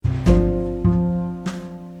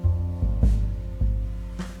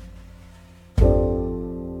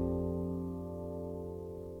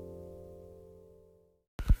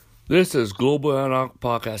This is Global Enoch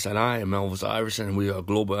Podcast, and I am Elvis Iverson, and we are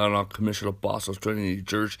Global Enoch Commission of Apostles Trinity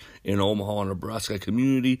Church in Omaha, Nebraska,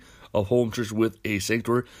 community of home church with a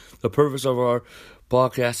sanctuary. The purpose of our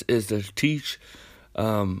podcast is to teach,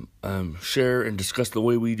 share, and discuss the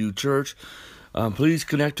way we do church. Please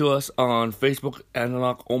connect to us on Facebook,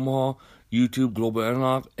 Enoch Omaha, YouTube, Global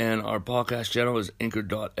Enoch, and our podcast channel is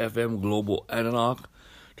anchor.fm, Global Enoch.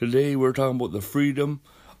 Today we're talking about the freedom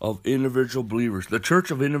of individual believers. The church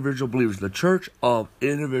of individual believers. The church of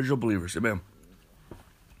individual believers. Amen.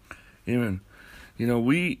 Amen.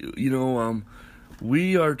 We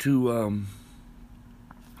are to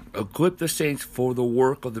equip the saints for the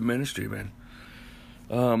work of the ministry, man.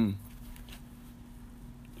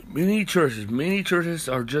 Many churches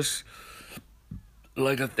are just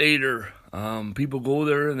like a theater. People go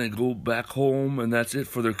there and they go back home, and that's it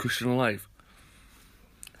for their Christian life.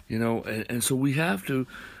 And so we have to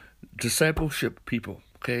discipleship people,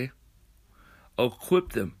 okay?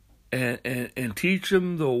 Equip them and teach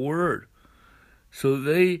them the word so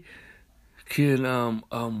they can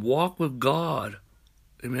walk with God,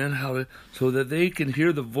 amen, so that they can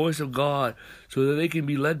hear the voice of God, so that they can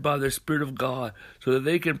be led by the Spirit of God, so that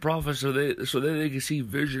they can prophesy, so that they can see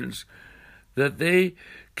visions, that they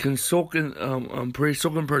can soak in prayers,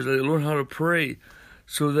 that they learn how to pray,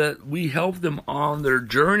 so that we help them on their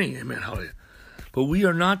journey, amen, hallelujah. But we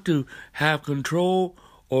are not to have control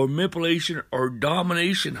or manipulation or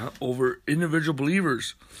domination over individual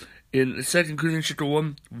believers. In 2 Corinthians chapter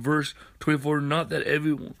 1, verse 24, not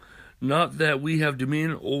that we have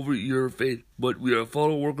dominion over your faith, but we are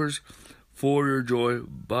fellow workers for your joy.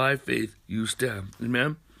 By faith you stand.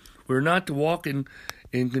 Amen. We're not to walk in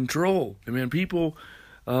control. Amen. People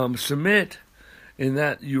submit in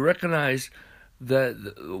that you recognize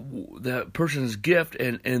that person's gift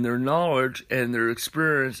and their knowledge and their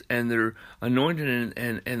experience and their anointing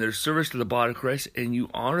and their service to the body of Christ, and you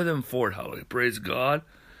honor them for it. Hallelujah. Praise God.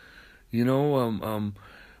 When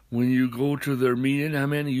you go to their meeting,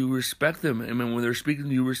 amen, you respect them. Amen. When they're speaking,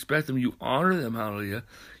 you respect them. You honor them. Hallelujah.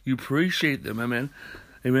 You appreciate them. Amen.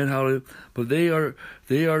 Amen. Hallelujah. But they are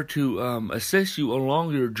to assist you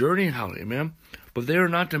along your journey. Hallelujah. Amen. But they are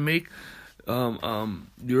not to make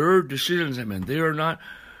your decisions, amen. They are not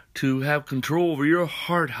to have control over your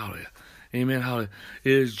heart, hallelujah. Amen, hallelujah.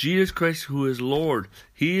 It is Jesus Christ who is Lord.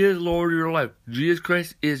 He is Lord of your life. Jesus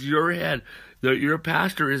Christ is your head. Your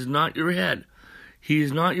pastor is not your head. He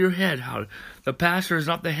is not your head, hallelujah. The pastor is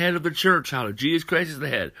not the head of the church, hallelujah. Jesus Christ is the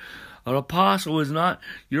head. An apostle is not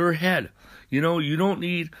your head. You don't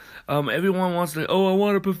need, everyone wants to, I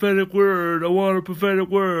want a prophetic word. I want a prophetic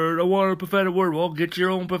word. I want a prophetic word. Well, get your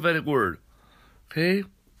own prophetic word. Okay?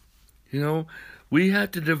 We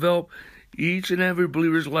have to develop each and every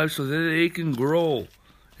believer's life so that they can grow.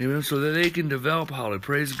 Amen. So that they can develop. Hallelujah.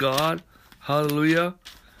 Praise God. Hallelujah.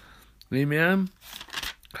 Amen.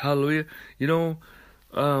 Hallelujah. The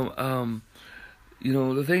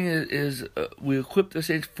thing is we equip the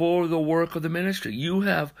saints for the work of the ministry. You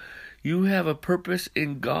have a purpose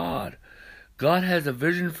in God. God has a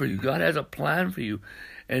vision for you. God has a plan for you.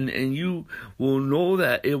 And you will know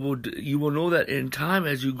that you will know that in time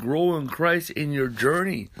as you grow in Christ in your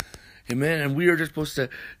journey. Amen. And we are just supposed to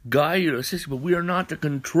guide you, assist you, but we are not to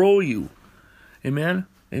control you. Amen.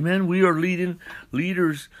 Amen. We are leading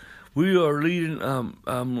leaders. We are leading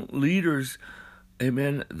leaders.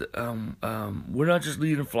 Amen. We're not just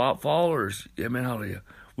leading followers. Amen. Hallelujah.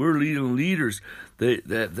 We're leading leaders.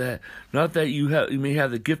 That not that you may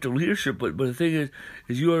have the gift of leadership, but the thing is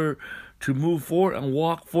you are to move forward and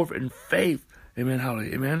walk forth in faith. Amen.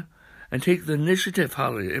 Hallelujah. Amen. And take the initiative.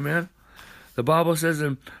 Hallelujah. Amen. The Bible says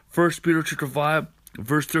in 1 Peter chapter 5,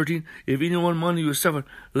 verse 13, if anyone among you is suffering,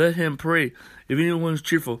 let him pray. If anyone is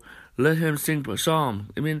cheerful, let him sing a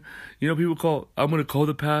psalm. I mean, people I'm going to call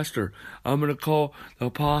the pastor. I'm going to call the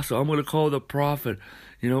apostle. I'm going to call the prophet.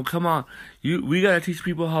 Come on. We got to teach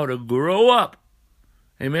people how to grow up.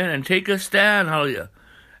 Amen. And take a stand. Hallelujah.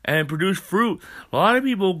 And produce fruit. A lot of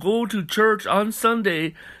people go to church on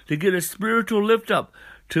Sunday to get a spiritual lift up,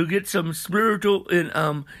 to get some spiritual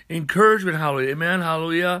encouragement. Hallelujah. Amen.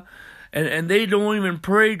 Hallelujah. And they don't even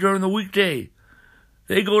pray during the weekday.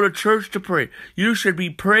 They go to church to pray. You should be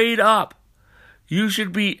prayed up. You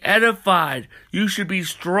should be edified. You should be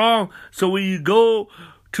strong. So when you go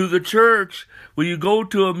to the church, when you go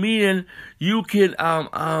to a meeting, you can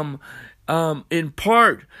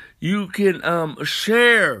impart. You can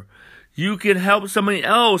share. You can help somebody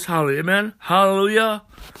else. Hallelujah. Amen. Hallelujah.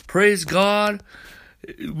 Praise God.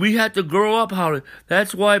 We have to grow up, hallelujah.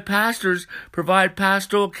 That's why pastors provide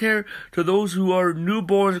pastoral care to those who are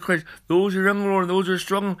newborns in Christ, those who are young, Lord, and those who are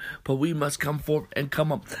struggling. But we must come forth and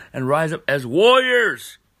come up and rise up as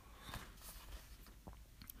warriors.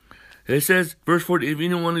 It says, verse 40, if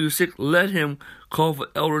anyone who is sick, let him call for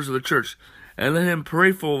elders of the church, and let him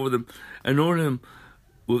pray for over them, and anoint him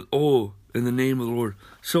with oil in the name of the Lord.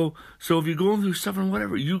 So if you're going through suffering,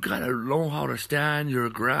 whatever, you got to know how to stand your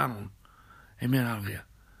ground. Amen, hallelujah.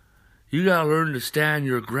 You got to learn to stand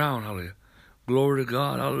your ground, hallelujah. Glory to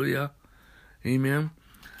God, hallelujah. Amen.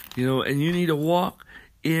 And you need to walk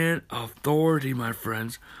in authority, my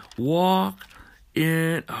friends. Walk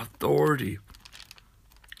in authority.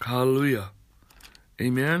 Hallelujah.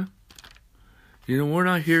 Amen. We're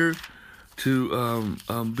not here to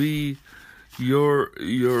be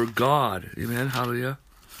your God. Amen. Hallelujah.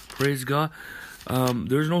 Praise God.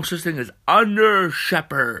 There's no such thing as under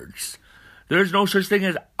shepherds. There's no such thing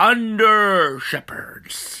as under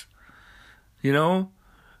shepherds.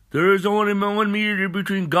 There is only one mediator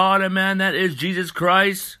between God and man, that is Jesus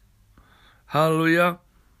Christ. Hallelujah.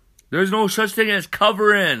 There's no such thing as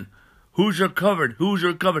covering. Who's your covered? Who's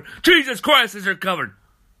your covered? Jesus Christ is your covered.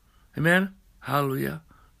 Amen. Hallelujah.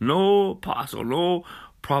 No apostle, no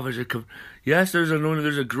prophet are covered. Yes, there's anointing,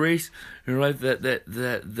 there's a grace in your life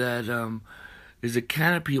that is a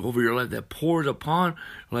canopy over your life that pours upon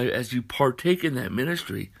life as you partake in that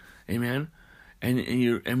ministry. Amen.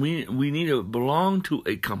 And we need to belong to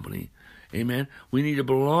a company. Amen. We need to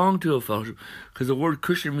belong to a fellowship, because the word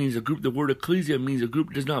Christian means a group. The word ecclesia means a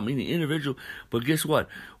group. It does not mean the individual. But guess what?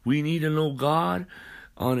 We need to know God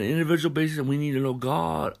on an individual basis, and we need to know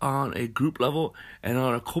God on a group level and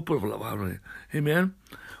on a corporate level. Amen.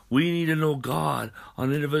 We need to know God on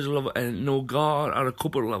an individual level and know God on a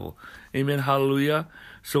corporate level. Amen. Hallelujah.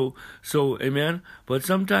 So, amen. But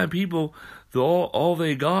sometimes people, all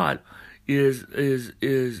they got is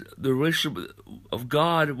the relationship of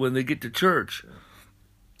God when they get to church.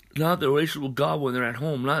 Not the relationship with God when they're at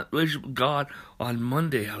home. Not the relationship with God on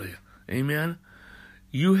Monday. Hallelujah. Amen.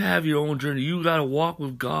 You have your own journey. You got to walk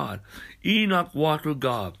with God. Enoch walked with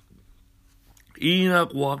God.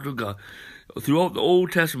 Enoch walked with God. Throughout the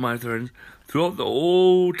Old Testament,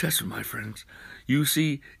 my friends, you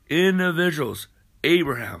see individuals,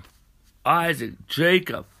 Abraham, Isaac,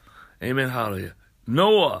 Jacob, amen, hallelujah,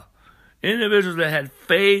 Noah, individuals that had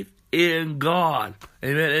faith in God,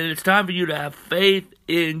 amen, and it's time for you to have faith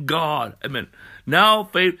in God, amen. Now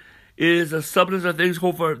faith is the substance of things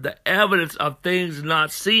hoped for, the evidence of things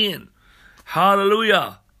not seen,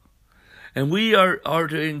 hallelujah, and we are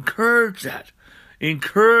to encourage that.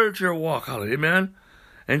 Encourage your walk, hallelujah, amen.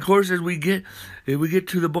 And of course, as we get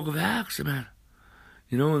to the book of Acts, amen.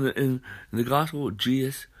 In the gospel,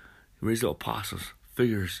 Jesus raised the apostles,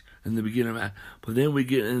 figures in the beginning of Acts. But then we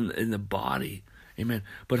get in the body, amen.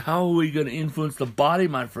 But how are we going to influence the body,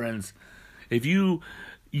 my friends? If you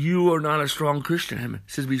are not a strong Christian, amen.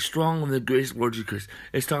 It says be strong in the grace of Lord Jesus Christ.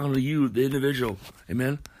 It's talking to you, the individual,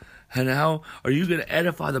 amen. And how are you going to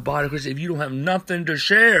edify the body of Christ if you don't have nothing to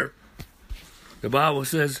share? The Bible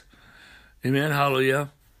says, amen, hallelujah,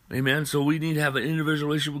 amen. So we need to have an individual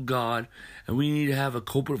relationship with God, and we need to have a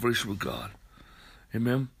corporate relationship with God.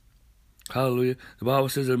 Amen, hallelujah. The Bible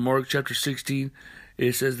says in Mark chapter 16,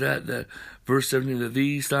 it says that verse 17, that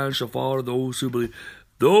these signs shall follow those who believe.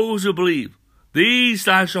 Those who believe. These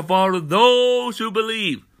signs shall follow those who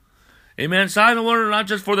believe. Amen. Signs and wonders are not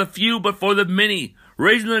just for the few, but for the many.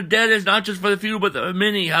 Raising the dead is not just for the few, but the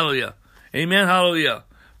many. Hallelujah. Amen, hallelujah.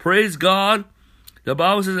 Praise God. The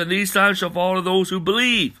Bible says that these signs shall follow those who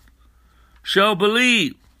believe. Shall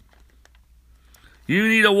believe. You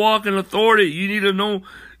need to walk in authority. You need to know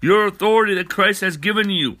your authority that Christ has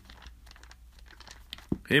given you.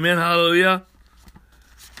 Amen. Hallelujah.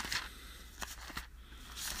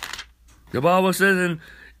 The Bible says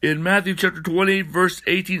in Matthew chapter 28, verse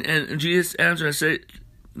 18, and Jesus answered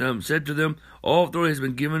and said to them, all authority has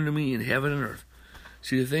been given to me in heaven and earth.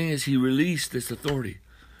 See, the thing is, he released this authority.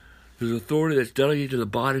 There's authority that's delegated to the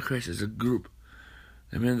body of Christ as a group.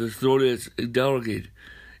 Amen. There's authority that's delegated.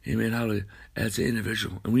 Amen. Hallelujah. As an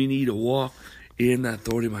individual. And we need to walk in that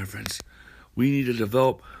authority, my friends. We need to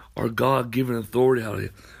develop our God-given authority. Hallelujah.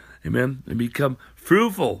 Amen. And become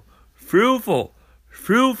fruitful.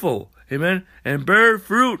 Amen. And bear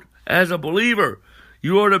fruit as a believer.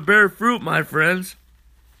 You are to bear fruit, my friends.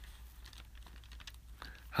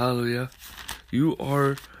 Hallelujah. You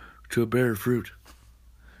are to bear fruit.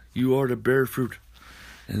 You are to bear fruit,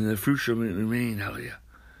 and the fruit shall remain, hallelujah,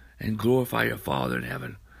 and glorify your Father in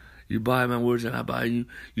heaven. You buy my words, and I buy you.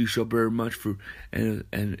 You shall bear much fruit, and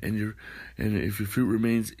if your fruit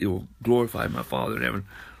remains, it will glorify my Father in heaven.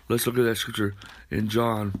 Let's look at that scripture in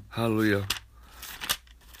John. Hallelujah.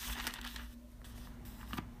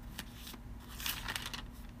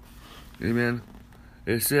 Amen.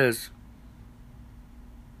 It says,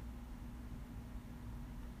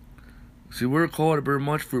 see, we're called to bear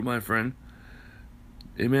much fruit, my friend.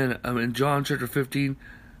 Amen. In John chapter 15,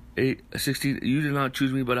 16, you did not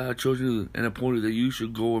choose me, but I have chosen you and appointed that you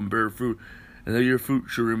should go and bear fruit, and that your fruit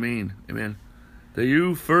shall remain. Amen. That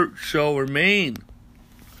your fruit shall remain,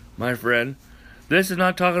 my friend. This is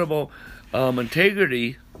not talking about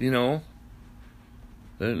integrity, you know.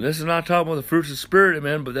 And this is not talking about the fruits of the Spirit,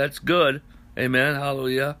 amen, but that's good. Amen.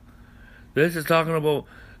 Hallelujah. This is talking about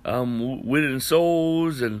winning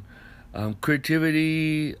souls and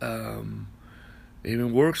creativity,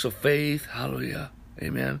 even works of faith. Hallelujah.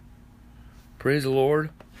 Amen. Praise the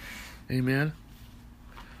Lord. Amen.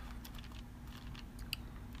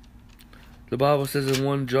 The Bible says in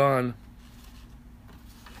 1 John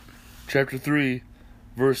chapter 3,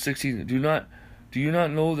 verse 16, Do you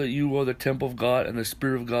not know that you are the temple of God and the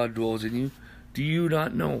Spirit of God dwells in you? Do you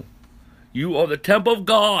not know? You are the temple of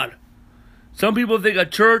God. Some people think a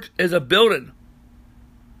church is a building.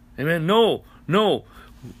 Amen. No.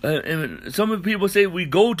 And some people say we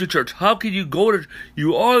go to church. How can you go to?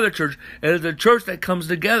 You are the church, and it's the church that comes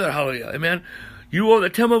together. Hallelujah. Amen. You are the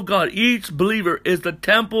temple of God. Each believer is the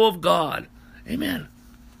temple of God. Amen.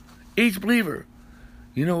 Each believer.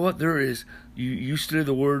 You know what? There is. You study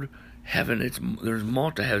the word heaven. There's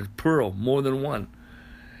multi heavens, plural, more than one.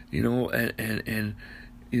 You know, and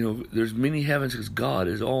you know, there's many heavens because God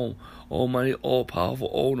is almighty, all powerful,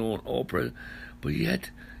 all knowing, all present. But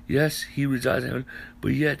yet. Yes, he resides in heaven,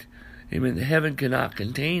 but yet, amen, the heaven cannot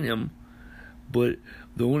contain him, but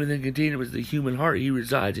the only thing containing him is the human heart. He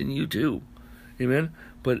resides in you too, amen,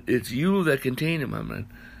 but it's you that contain him,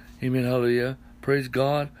 amen, hallelujah, praise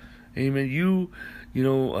God, amen. You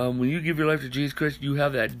know, when you give your life to Jesus Christ, you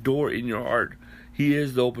have that door in your heart. He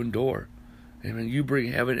is the open door, amen. You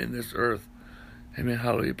bring heaven in this earth, amen,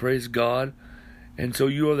 hallelujah, praise God, and so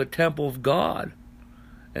you are the temple of God,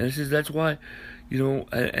 and that's why. You know,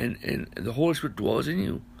 and the Holy Spirit dwells in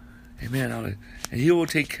you. Amen. And He will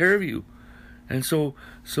take care of you. And so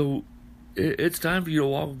it's time for you to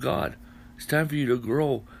walk with God. It's time for you to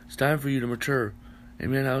grow. It's time for you to mature.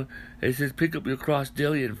 Amen. It says, pick up your cross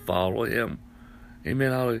daily and follow Him.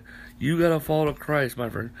 Amen. You got to follow Christ, my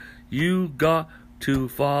friend. You got to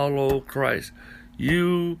follow Christ.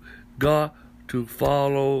 You got to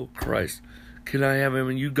follow Christ. Can I have Him?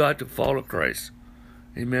 And you got to follow Christ.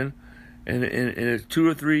 Amen. And if 2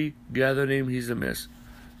 or 3 gather in Him, He's in the midst.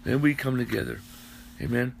 Then we come together.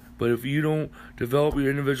 Amen. But if you don't develop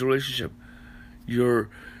your individual relationship,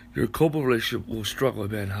 your couple relationship will struggle.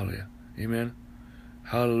 Amen. Hallelujah. Amen.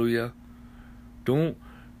 Hallelujah. Don't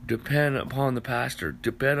depend upon the pastor.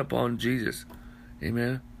 Depend upon Jesus.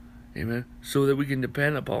 Amen. Amen. So that we can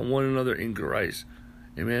depend upon one another in Christ.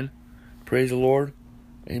 Amen. Praise the Lord.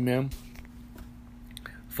 Amen.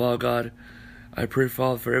 Father God, I pray,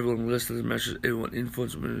 Father, for everyone who listens to the message, everyone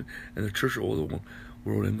influenced in the church all over the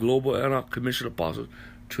world, in Global Enoch Commission Apostles,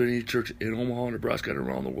 Trinity Church in Omaha, Nebraska, and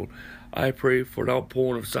around the world. I pray for an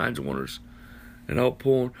outpouring of signs and wonders, an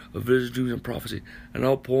outpouring of visions, dreams, and prophecy, an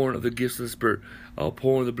outpouring of the gifts of the Spirit,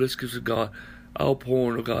 outpouring of the blessed gifts of God,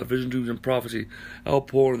 outpouring of God, vision, dreams, and prophecy,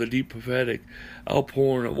 outpouring of the deep prophetic,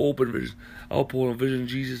 outpouring of open vision, outpouring of vision of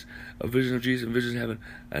Jesus, and vision of heaven,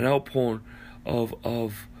 an outpouring of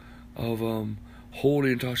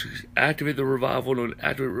holy intoxication. Activate the revival, Lord.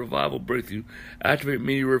 Activate revival breakthrough. Activate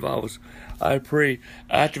many revivals. I pray,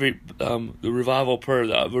 activate the revival prayer,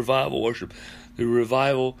 the revival worship, the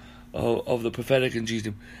revival of the prophetic in Jesus'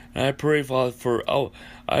 name. And I pray, Father,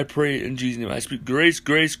 I pray in Jesus' name. I speak grace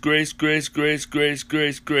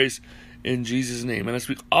in Jesus' name. And I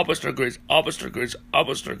speak apostolic grace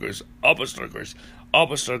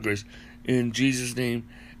in Jesus' name.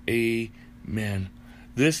 Amen.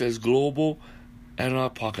 This is Global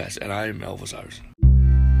Enoch Podcast, and I am Elvis Iverson.